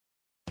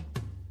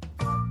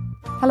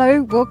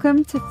Hello,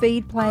 welcome to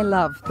Feed, Play,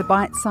 Love, the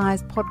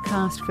bite-sized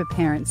podcast for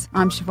parents.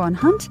 I'm Siobhan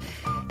Hunt.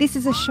 This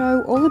is a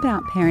show all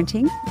about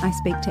parenting. I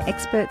speak to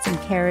experts and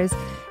carers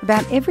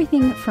about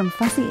everything from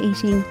fussy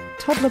eating,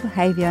 toddler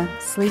behaviour,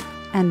 sleep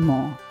and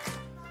more.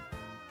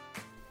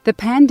 The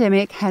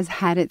pandemic has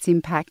had its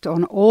impact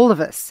on all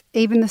of us,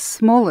 even the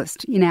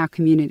smallest in our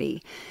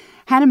community.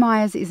 Hannah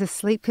Myers is a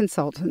sleep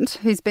consultant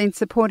who's been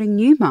supporting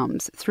new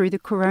mums through the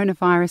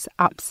coronavirus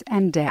ups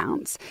and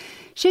downs.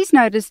 She's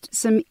noticed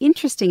some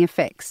interesting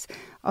effects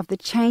of the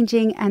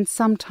changing and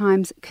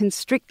sometimes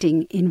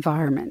constricting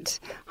environment.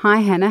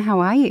 Hi Hannah,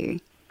 how are you?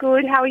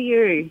 Good, how are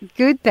you?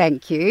 Good,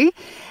 thank you.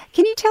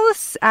 Can you tell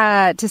us,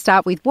 to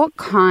start with, what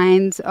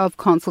kinds of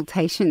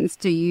consultations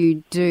do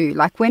you do?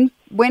 Like when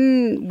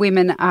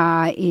women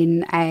are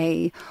in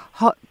a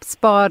hot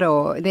spot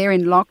or they're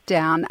in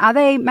lockdown, are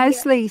they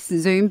mostly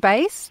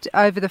Zoom-based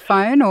over the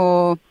phone,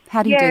 or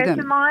how do you do them?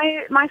 So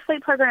my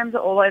sleep programs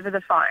are all over the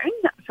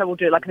phone. So we'll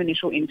do like an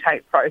initial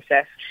intake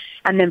process.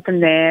 And then from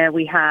there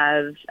we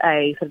have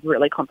a sort of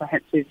really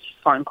comprehensive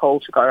phone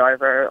call to go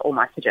over all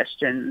my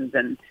suggestions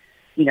and,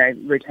 you know,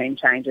 routine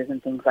changes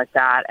and things like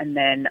that. And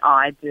then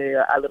I do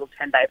a little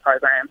 10-day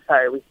program.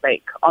 So we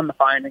speak on the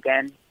phone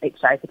again each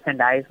day for 10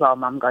 days while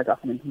mum goes off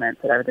and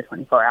implements it over the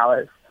 24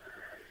 hours.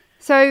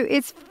 So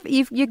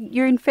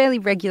you're in fairly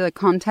regular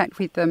contact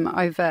with them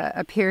over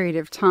a period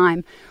of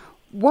time.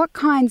 What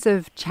kinds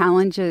of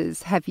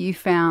challenges have you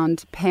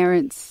found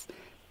parents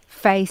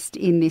faced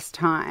in this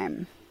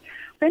time?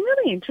 Been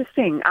really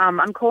interesting.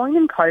 I'm calling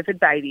them COVID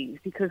babies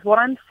because what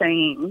I'm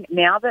seeing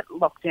now that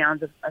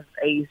lockdowns have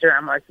eased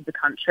around most of the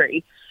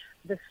country,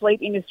 the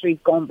sleep industry's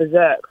gone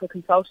berserk for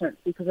consultants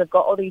because they've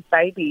got all these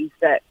babies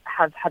that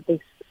have had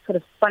this sort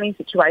of funny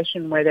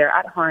situation where they're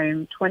at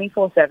home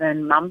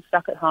 24/7, mum's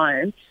stuck at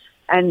home,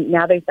 and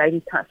now these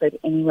babies can't sleep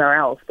anywhere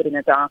else but in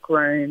a dark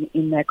room,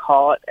 in their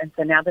cot. And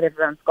so now that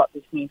everyone's got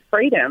this new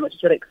freedom, which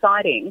is really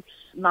exciting,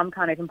 mum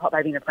can't even pop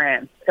baby in a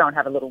pram, go and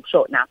have a little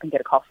short nap and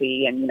get a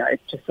coffee and, you know,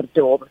 just sort of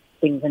do all the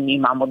things a new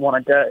mum would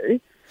want to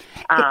do.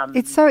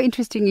 It's so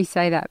interesting you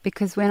say that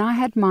because when I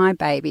had my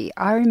baby,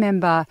 I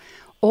remember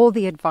all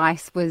the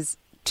advice was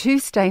to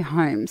stay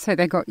home so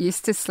they got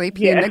used to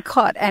sleeping in the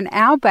cot. And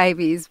our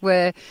babies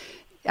were,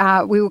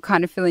 we were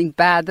kind of feeling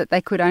bad that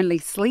they could only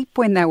sleep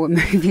when they were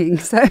moving.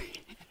 So...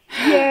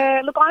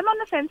 Yeah, look, I'm on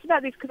the fence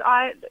about this because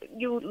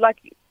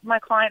my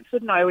clients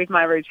would know with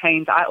my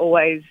routines, I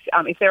always,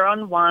 if they're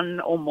on if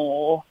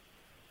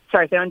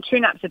they're on 2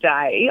 naps a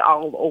day,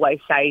 I'll always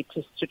say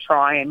just to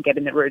try and get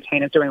in the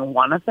routine of doing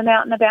one of them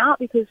out and about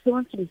because who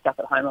wants to be stuck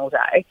at home all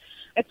day?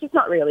 It's just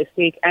not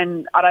realistic,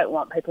 and I don't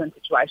want people in a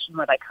situation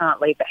where they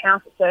can't leave the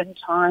house at certain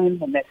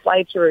times and they're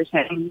slave to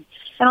routines.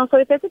 And also,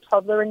 if there's a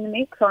toddler in the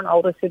mix or an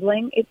older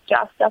sibling, it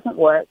just doesn't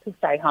work to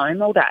stay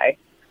home all day.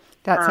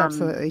 That's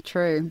absolutely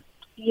true.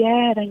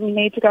 Yeah, then you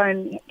need to go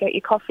and get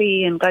your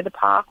coffee and go to the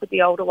park with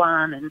the older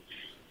one and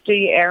do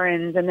your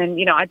errands. And then,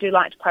 you know, I do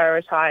like to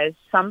prioritise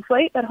some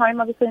sleep at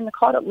home, obviously in the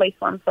cot, at least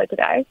 1 sleep a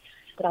day.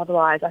 But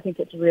otherwise, I think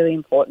it's really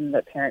important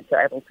that parents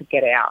are able to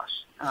get out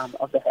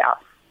of the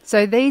house.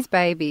 So these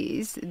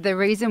babies, the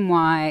reason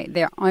why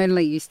they're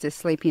only used to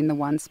sleeping in the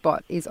one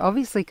spot is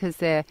obviously because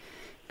their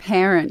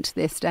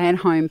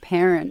stay-at-home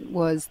parent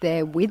was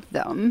there with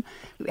them.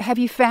 Have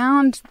you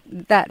found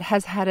that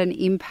has had an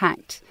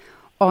impact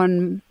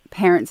on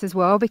parents as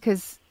well?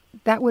 Because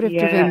that would have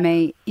driven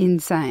me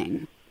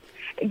insane.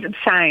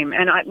 Same.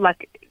 And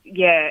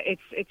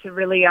it's a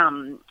really,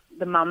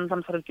 the mums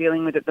I'm sort of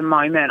dealing with at the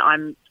moment,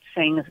 I'm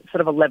seeing a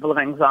sort of a level of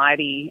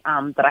anxiety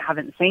that I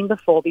haven't seen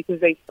before because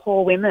these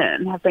poor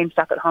women have been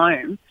stuck at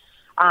home.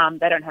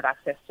 They don't have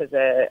access to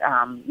the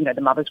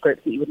mothers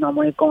groups that you would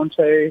normally have gone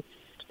to,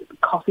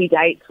 coffee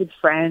dates with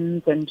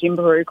friends and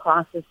Gymbaroo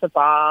classes for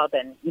Barb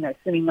and, you know,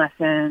 swimming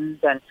lessons,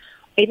 and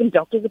even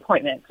doctor's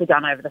appointments were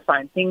done over the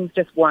phone. Things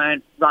just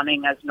weren't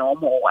running as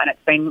normal, and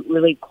it's been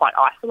really quite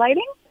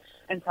isolating.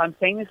 And so I'm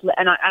seeing this,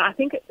 and I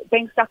think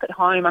being stuck at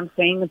home, I'm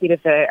seeing a bit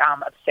of a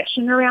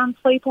obsession around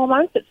sleep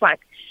almost. It's like,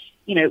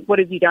 you know, what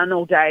have you done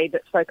all day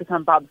but focus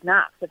on Bub's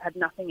naps? They've had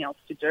nothing else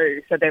to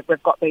do. So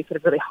we've got these sort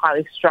of really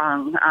highly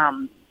strung,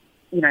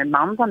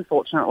 mums,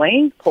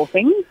 unfortunately, poor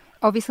things.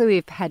 Obviously,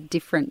 we've had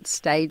different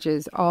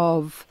stages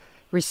of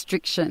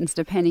restrictions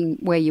depending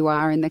where you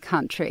are in the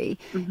country.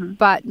 Mm-hmm.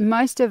 But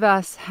most of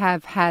us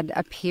have had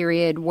a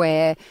period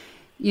where,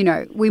 you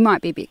know, we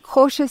might be a bit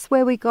cautious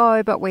where we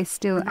go, but we're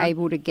still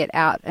able to get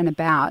out and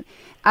about.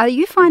 Are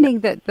you finding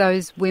that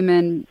those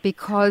women,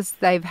 because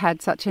they've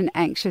had such an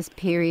anxious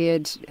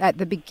period at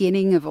the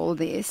beginning of all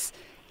this,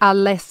 are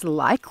less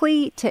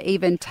likely to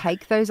even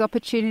take those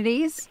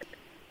opportunities?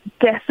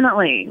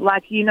 Definitely.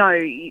 Like, you know,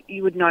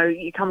 you would know,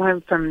 you come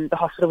home from the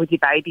hospital with your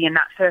baby and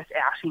that first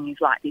outing is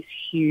like this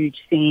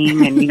huge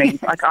thing. And, you know,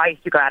 like I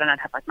used to go out and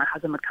I'd have, like, my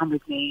husband would come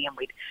with me and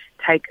we'd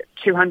take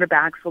 200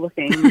 bags full of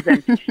things.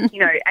 And, you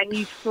know, and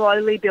you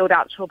slowly build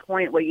up to a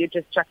point where you're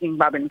just chucking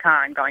Bub in the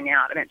car and going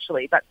out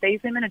eventually. But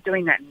these women are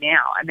doing that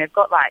now, and they've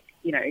got, like,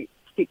 you know,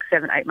 6,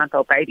 7,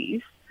 8-month-old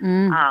babies.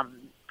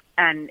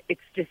 And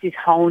it's just this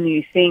whole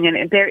new thing.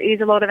 And there is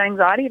a lot of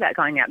anxiety about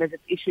going out. There's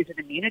issues of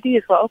immunity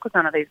as well, because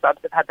none of these bubs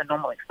have had the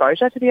normal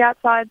exposure to the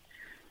outside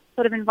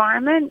sort of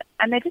environment.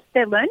 And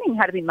they're learning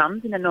how to be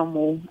mums in a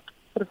normal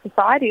sort of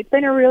society. It's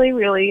been a really,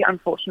 really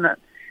unfortunate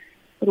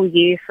little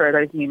year for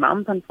those new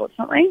mums,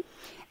 unfortunately.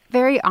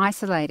 Very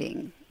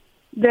isolating.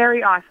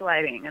 Very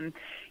isolating. And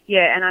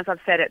yeah, and as I've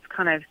said, it's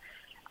kind of,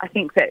 I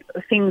think that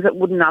things that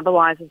wouldn't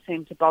otherwise have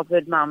seemed to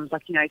bother mums,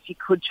 like, if you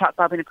could chuck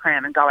Bub in a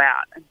pram and go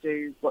out and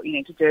do what you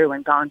need to do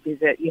and go and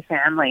visit your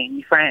family and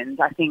your friends,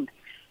 I think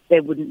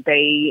there wouldn't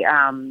be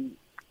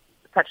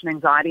such an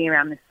anxiety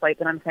around this sleep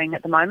that I'm seeing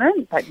at the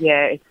moment. But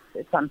yeah,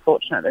 it's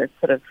unfortunate that it's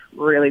sort of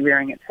really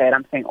rearing its head.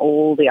 I'm seeing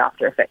all the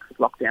after effects of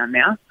lockdown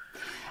now.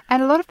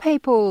 And a lot of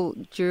people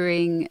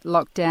during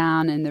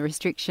lockdown and the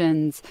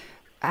restrictions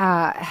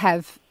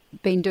have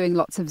been doing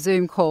lots of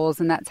Zoom calls,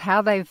 and that's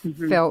how they've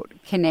felt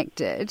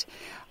connected.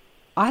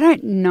 I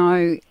don't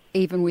know,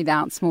 even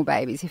without small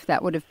babies, if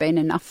that would have been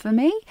enough for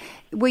me.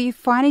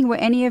 Were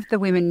any of the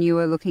women you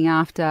were looking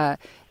after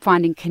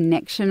finding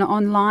connection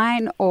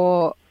online,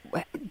 or,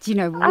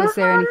 was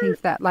there anything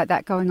like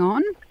that going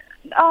on?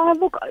 Oh,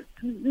 look,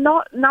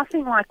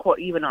 nothing like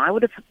what you and I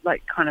would have,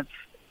 kind of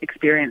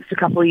experienced a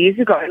couple of years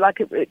ago.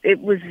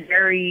 It was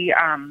very,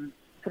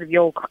 sort of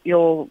your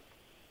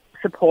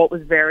support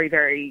was very,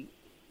 very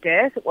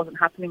scarce. It wasn't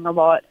happening a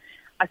lot.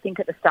 I think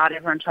at the start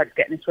everyone tried to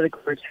get in this really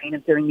good routine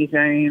of doing your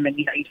Zoom and,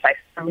 you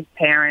FaceTime with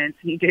parents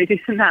and you do this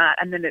and that,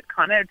 and then it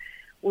kind of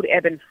would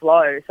ebb and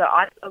flow. So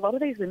a lot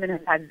of these women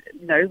have had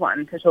no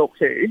one to talk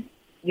to,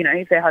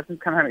 if their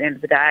husbands come home at the end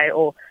of the day,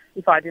 or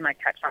if I do my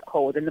catch-up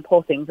call, then the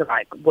poor things are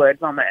like word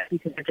vomit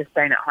because they've just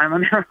been at home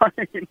on their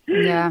own.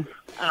 Yeah.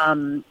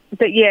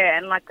 But yeah,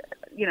 and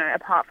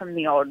apart from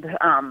the odd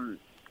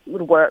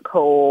little work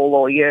call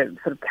or you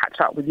sort of catch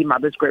up with your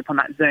mother's group on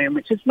that Zoom,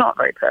 which is not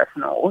very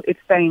personal,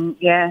 it's been,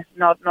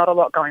 not a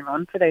lot going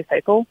on for these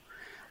people.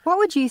 What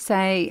would you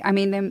say, I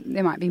mean,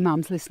 there might be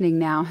mums listening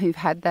now who've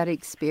had that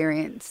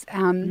experience.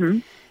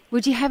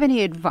 Would you have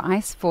any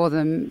advice for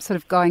them sort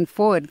of going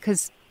forward?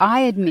 Because I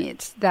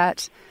admit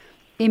that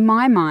in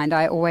my mind,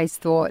 I always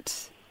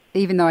thought,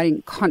 even though I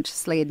didn't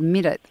consciously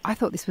admit it, I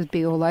thought this would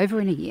be all over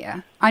in a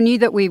year. I knew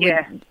that we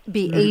would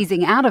be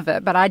easing out of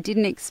it, but I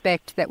didn't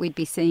expect that we'd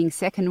be seeing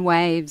second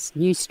waves,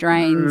 new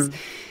strains.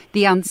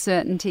 The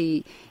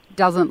uncertainty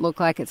doesn't look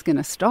like it's going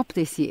to stop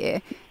this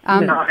year.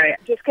 No,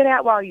 just get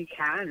out while you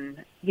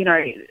can.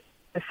 The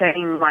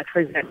saying, for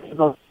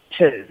example,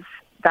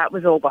 that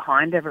was all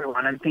behind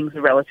everyone and things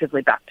are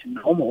relatively back to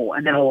normal.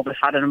 And then all of a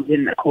sudden,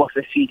 within the course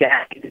of a few days,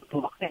 it's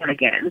lockdown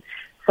again.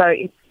 So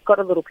it's got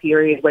a little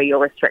period where your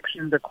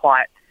restrictions are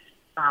quite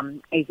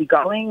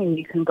easygoing and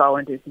you can go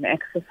and do some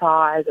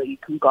exercise, or you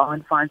can go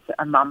and find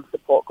a mum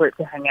support group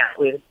to hang out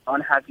with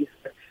and have your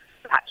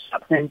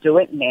catch-ups, and do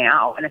it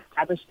now and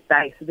establish a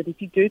base so that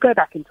if you do go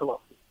back into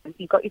lockdown,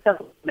 you've got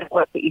yourself a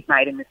network that you've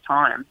made in this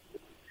time.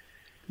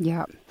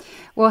 Yeah.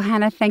 Well,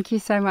 Hannah, thank you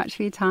so much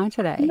for your time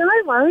today. No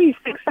worries.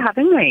 Thanks for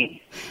having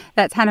me.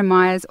 That's Hannah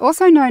Myers,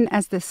 also known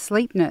as the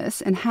Sleep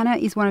Nurse, and Hannah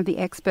is one of the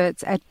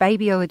experts at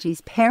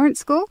Babyology's Parent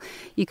School.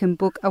 You can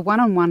book a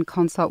one-on-one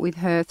consult with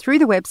her through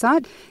the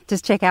website.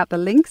 Just check out the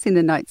links in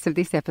the notes of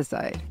this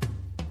episode.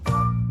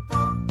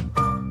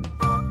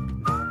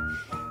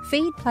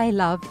 Feed, Play,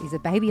 Love is a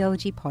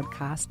Babyology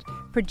podcast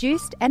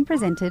produced and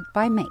presented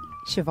by me,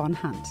 Siobhan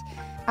Hunt.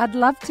 I'd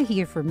love to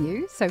hear from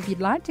you, so if you'd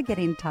like to get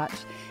in touch,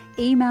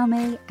 email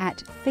me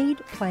at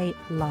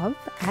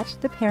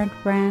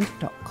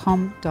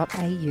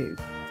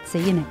feedplaylove@theparentbrand.com.au. See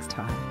you next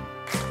time.